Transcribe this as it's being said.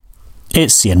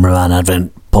It's the Imran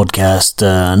Advent podcast,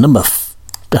 number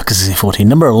 14,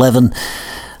 number 11,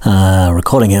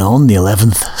 recording it on the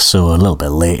 11th, so a little bit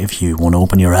late. If you want to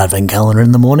open your Advent calendar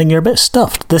in the morning, you're a bit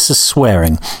stuffed. This is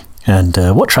Swearin, and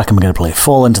what track am I going to play?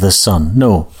 Fall Into the Sun.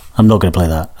 No, I'm not going to play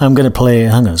that. I'm going to play,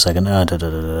 hang on a second,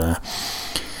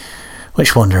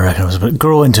 which one do I reckon it was about?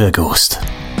 Grow Into a Ghost.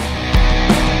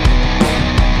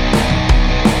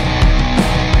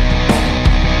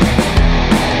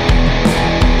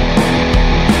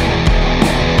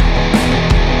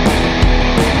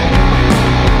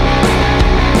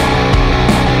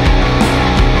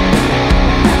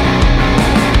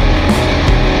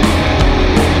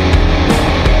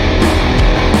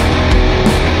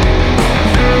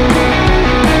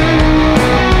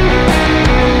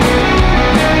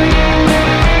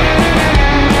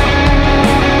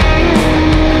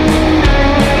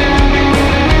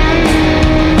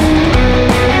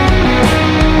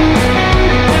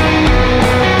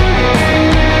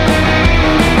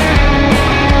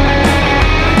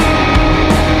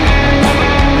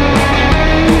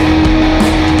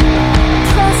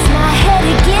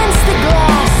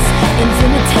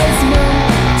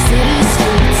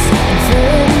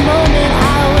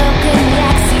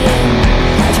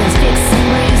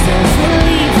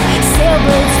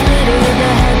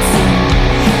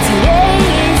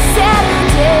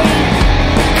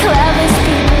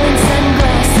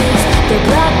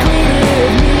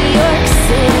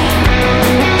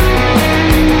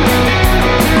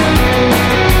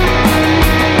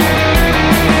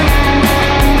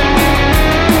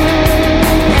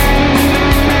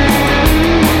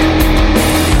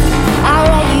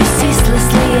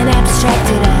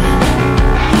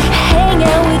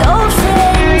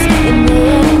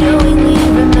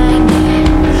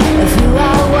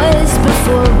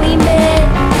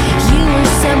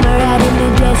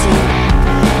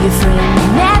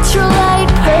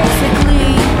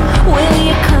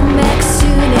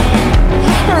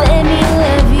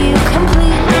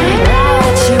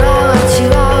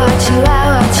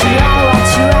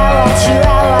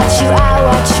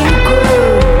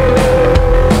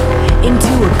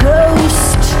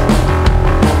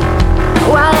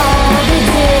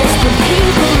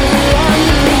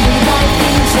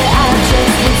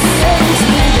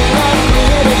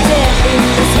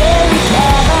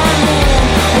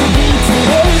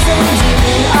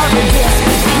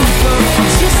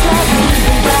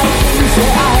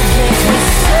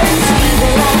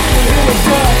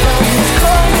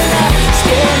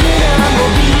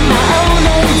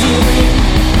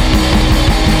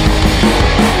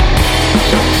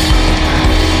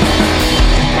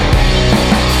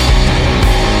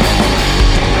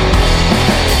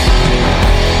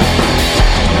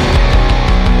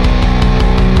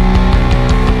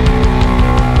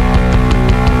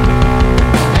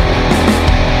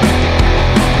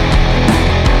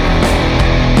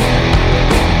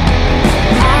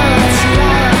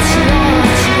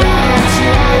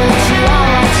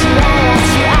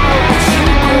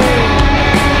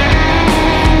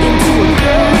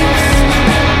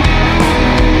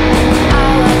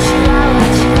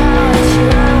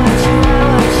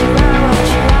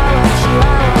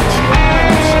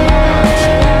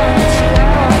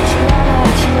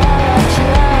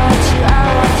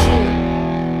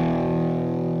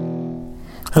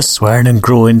 Swearing and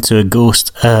Grow Into a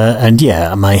Ghost, and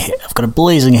yeah, I've got a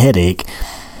blazing headache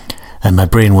and my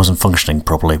brain wasn't functioning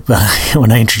properly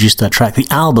when I introduced that track. The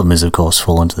album is of course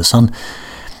Fall Into the Sun.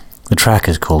 The track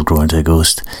is called Grow Into a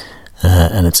Ghost,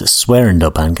 and it's at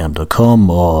swearin.bandcamp.com,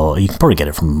 or you can probably get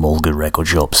it from all good record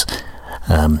shops,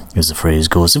 as the phrase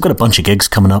goes. They've got a bunch of gigs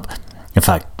coming up. In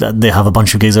fact, they have a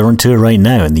bunch of gigs that are on tour right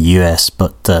now in the US,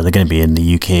 but they're going to be in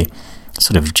the UK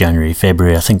sort of January,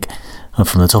 February, I think.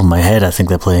 From the top of my head, I think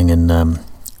they're playing in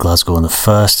Glasgow on the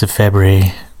 1st of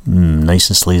February. Nice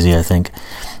and sleazy, I think.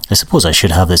 I suppose I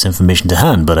should have this information to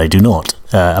hand, but I do not.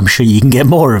 I'm sure you can get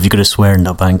more if you go to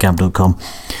swearin.bandcamp.com.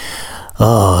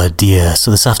 Oh dear.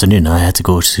 So this afternoon I had to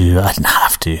go to... I didn't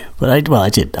have to, but I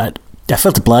did. I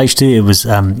felt obliged to. It was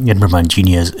Edinburgh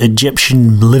Mancunia's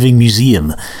Egyptian Living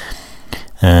Museum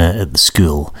at the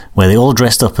school, where they all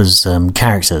dressed up as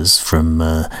characters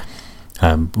from...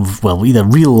 either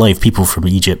real life people from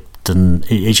Egypt and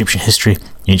Egyptian history,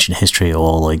 ancient history,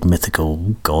 or like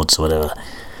mythical gods or whatever.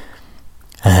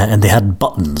 And they had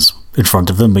buttons in front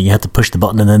of them, but you had to push the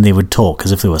button and then they would talk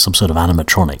as if they were some sort of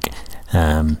animatronic.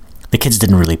 The kids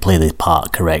didn't really play the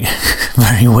part correct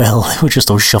very well. They were just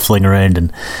all shuffling around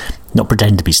and not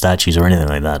pretending to be statues or anything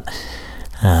like that.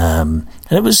 And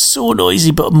it was so noisy,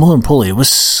 but more importantly, it was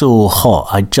so hot.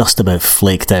 I just about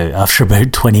flaked out after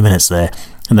about 20 minutes there.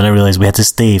 And then I realised we had to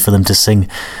stay for them to sing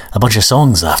a bunch of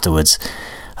songs afterwards.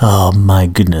 Oh my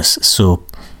goodness. So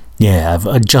yeah,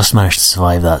 I just managed to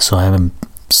survive that, so I'm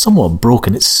somewhat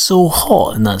broken. It's so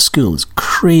hot in that school. It's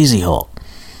crazy hot.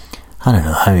 I don't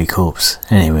know how he copes.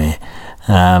 Anyway,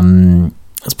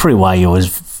 that's probably why he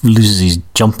always loses his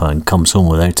jumper and comes home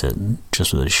without it,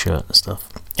 just with his shirt and stuff.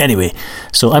 Anyway,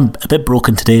 so I'm a bit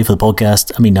broken today for the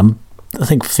podcast. I mean, I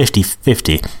think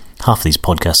 50-50. Half of these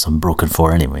podcasts I'm broken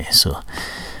for anyway, so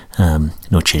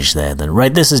no change there then.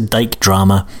 Right, this is Dyke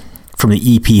Drama from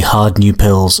the EP Hard New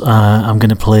Pills. I'm going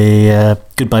to play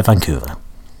Goodbye Vancouver.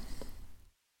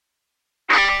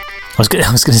 I was going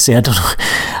to say, I don't know,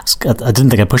 I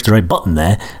didn't think I pushed the right button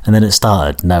there, and then it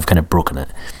started, and now I've kind of broken it.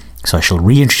 So I shall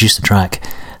reintroduce the track,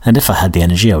 and if I had the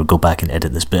energy I would go back and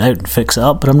edit this bit out and fix it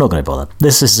up, but I'm not going to bother.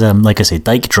 This is, like I say,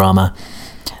 Dyke Drama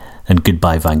and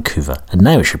Goodbye Vancouver, and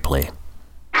now it should play.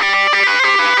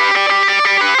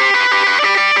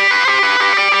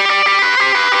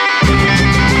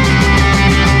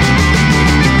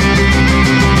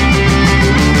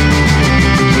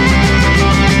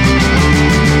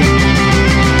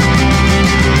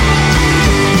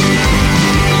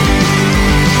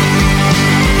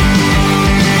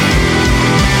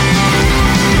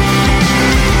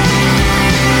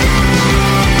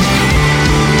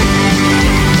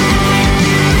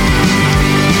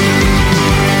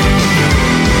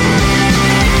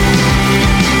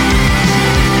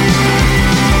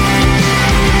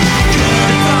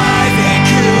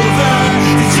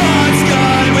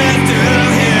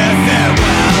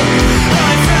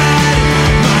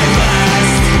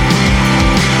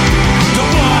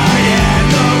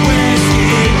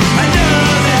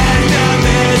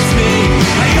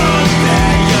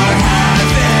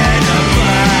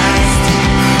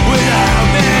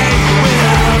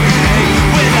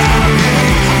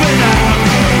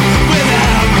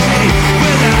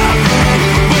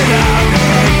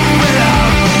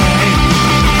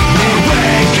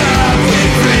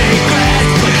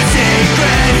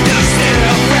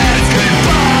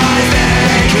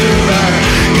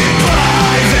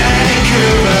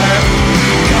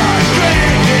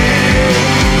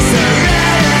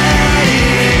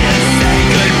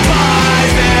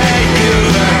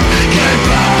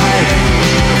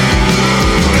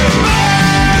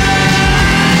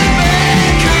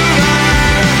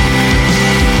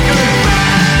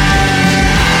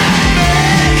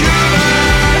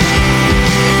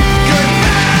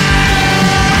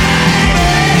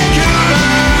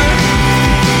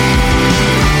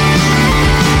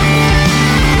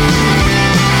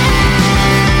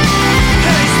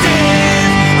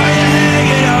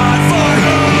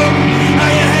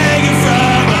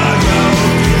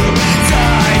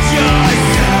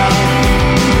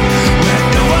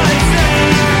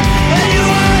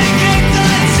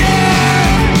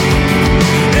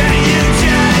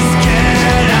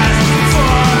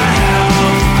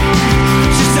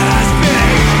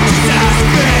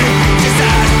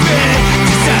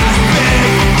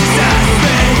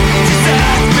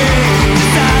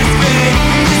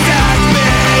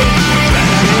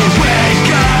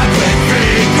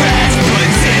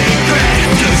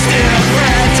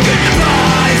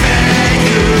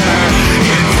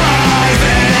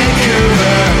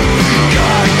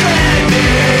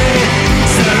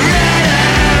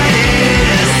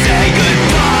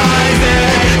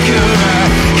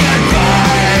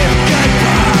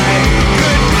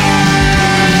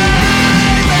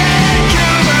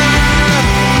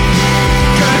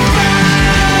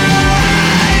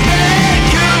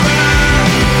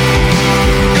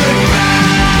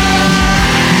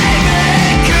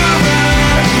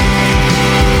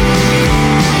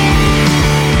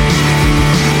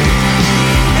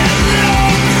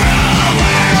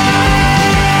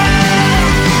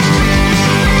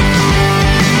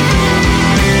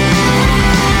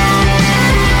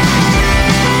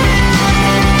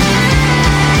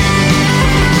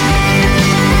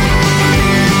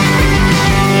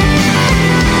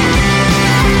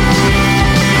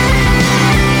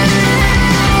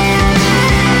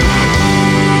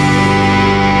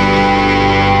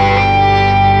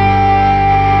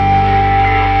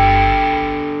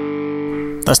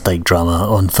 That's Dyke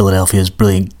Drama on Philadelphia's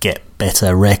brilliant Get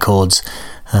Better Records.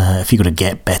 If you go to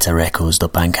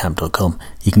getbetterrecords.bandcamp.com,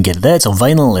 you can get it there. It's on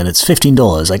vinyl and it's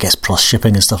 $15, I guess, plus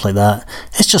shipping and stuff like that.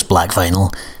 It's just black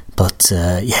vinyl, but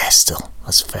yeah, still,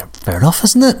 that's fair enough,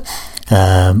 isn't it?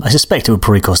 I suspect it would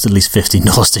probably cost at least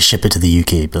 $15 to ship it to the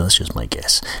UK, but that's just my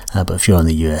guess. But if you're in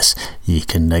the US, you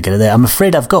can get it there. I'm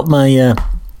afraid I've got my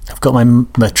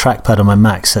trackpad on my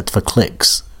Mac set for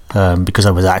clicks because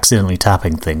I was accidentally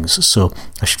tapping things, so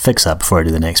I should fix that before I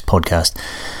do the next podcast.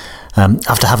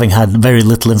 After having had very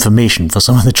little information for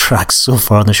some of the tracks so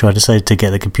far on the show, I decided to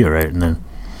get the computer out and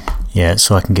then,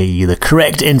 so I can get you the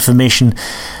correct information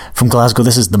from Glasgow.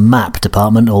 This is the map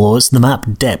department, although it's the map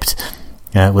Dept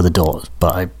with a dot,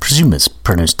 but I presume it's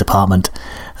pronounced department.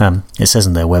 It says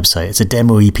on their website it's a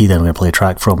demo EP that I'm going to play a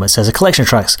track from. It says a collection of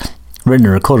tracks written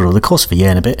and recorded over the course of a year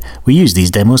and a bit. We use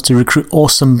these demos to recruit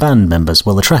awesome band members.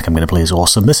 Well, the track I'm going to play is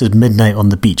awesome. This is Midnight on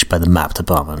the Beach by the map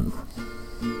department.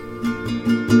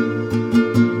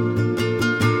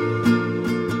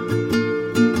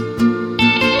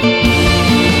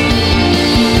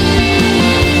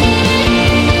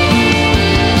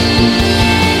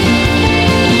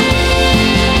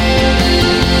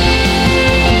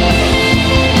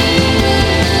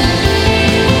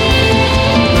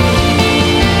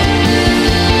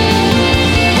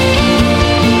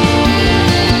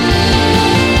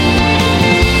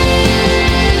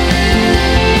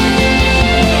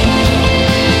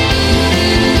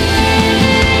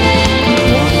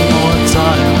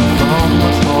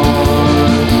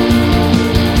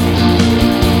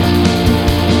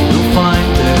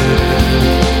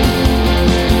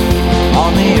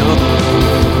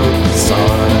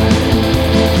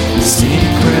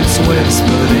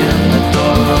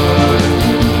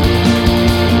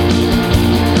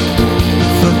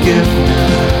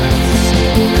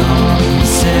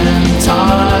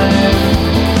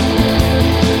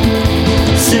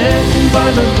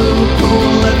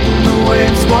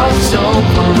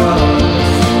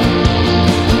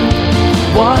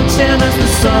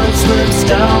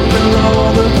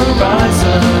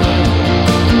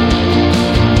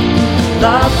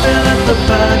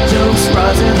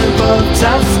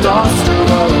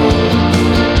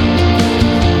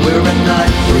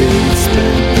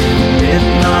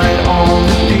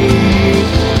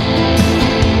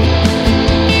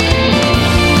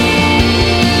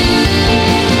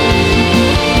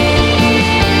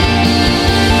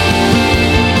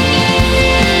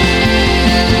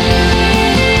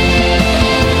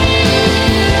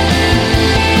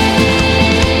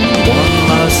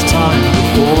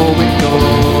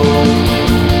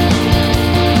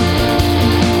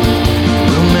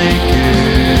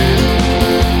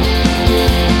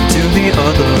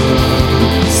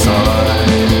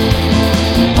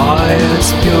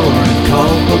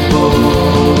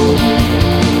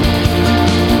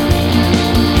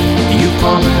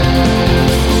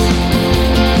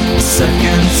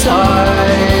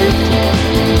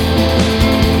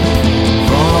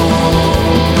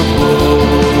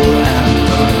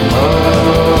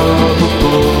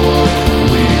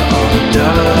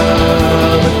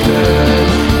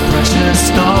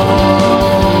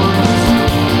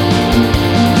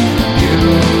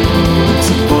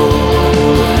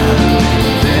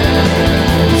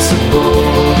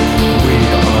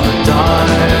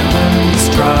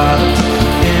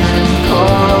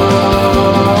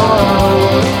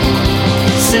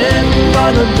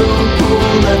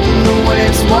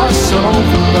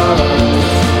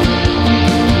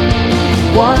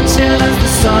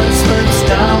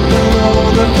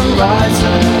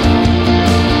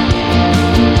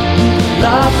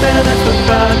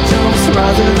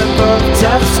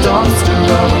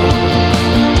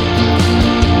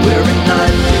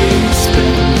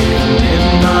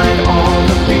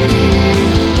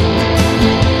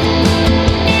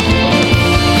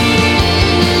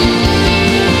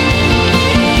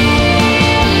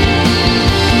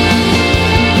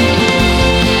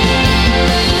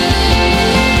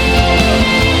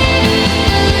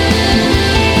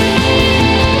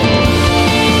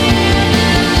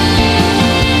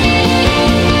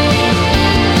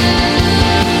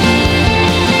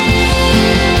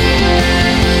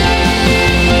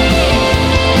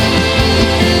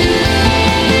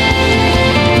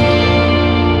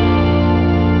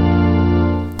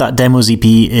 That Demos EP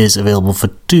is available for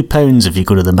 £2 if you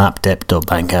go to the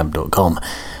mapdept.bandcamp.com.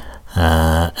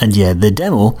 And yeah, the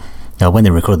demo, when they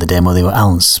recorded the demo, they were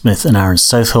Alan Smith and Aaron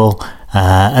Southall.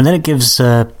 And then it gives,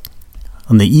 on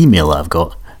the email that I've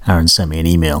got, Aaron sent me an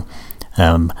email.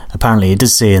 Apparently it did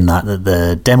say in that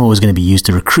the demo was going to be used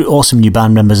to recruit awesome new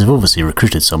band members. They've obviously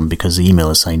recruited some because the email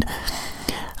is signed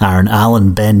Aaron,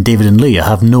 Alan, Ben, David and Lee. I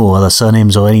have no other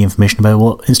surnames or any information about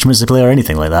what instruments they play or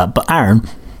anything like that. But Aaron,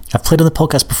 I've played on the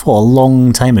podcast before a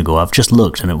long time ago. I've just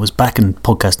looked and it was back in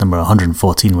podcast number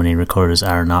 114 when he recorded as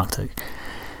Aaron Arctic.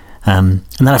 And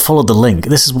then I followed the link.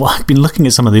 This is what I've been looking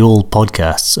at some of the old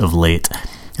podcasts of late,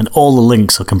 and all the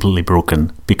links are completely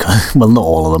broken because, well, not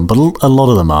all of them, but a lot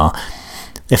of them are.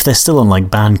 If they're still on like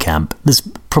Bandcamp, there's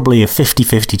probably a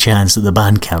 50-50 chance that the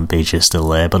Bandcamp page is still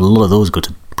there, but a lot of those go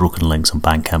to broken links on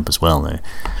Bandcamp as well now.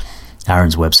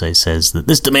 Aaron's website says that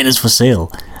this domain is for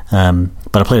sale.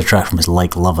 But I played a track from his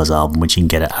Like Lovers album, which you can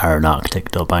get at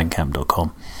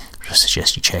aaronarctic.bandcamp.com, which I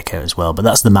suggest you check out as well. But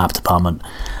that's the Map Department,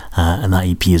 and that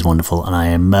EP is wonderful, and I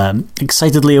am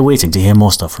excitedly awaiting to hear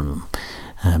more stuff from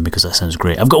them, because that sounds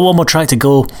great. I've got one more track to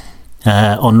go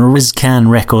on Rizkan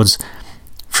Records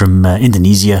from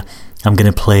Indonesia. I'm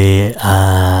going to play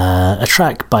a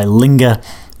track by Linger.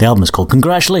 The album is called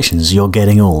Congratulations, You're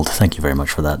Getting Old. Thank you very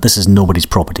much for that. This is Nobody's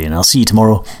Property, and I'll see you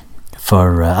tomorrow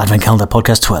for Advent Calendar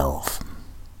Podcast 12.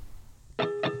 Well,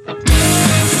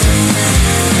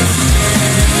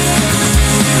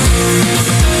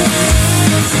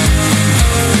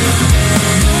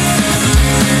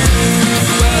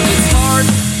 it's hard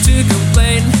to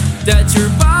complain that your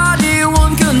body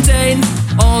won't contain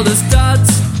all the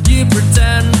stats you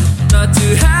pretend not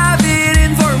to have it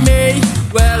in for me.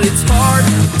 Well, it's hard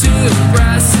to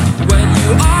impress when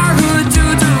you are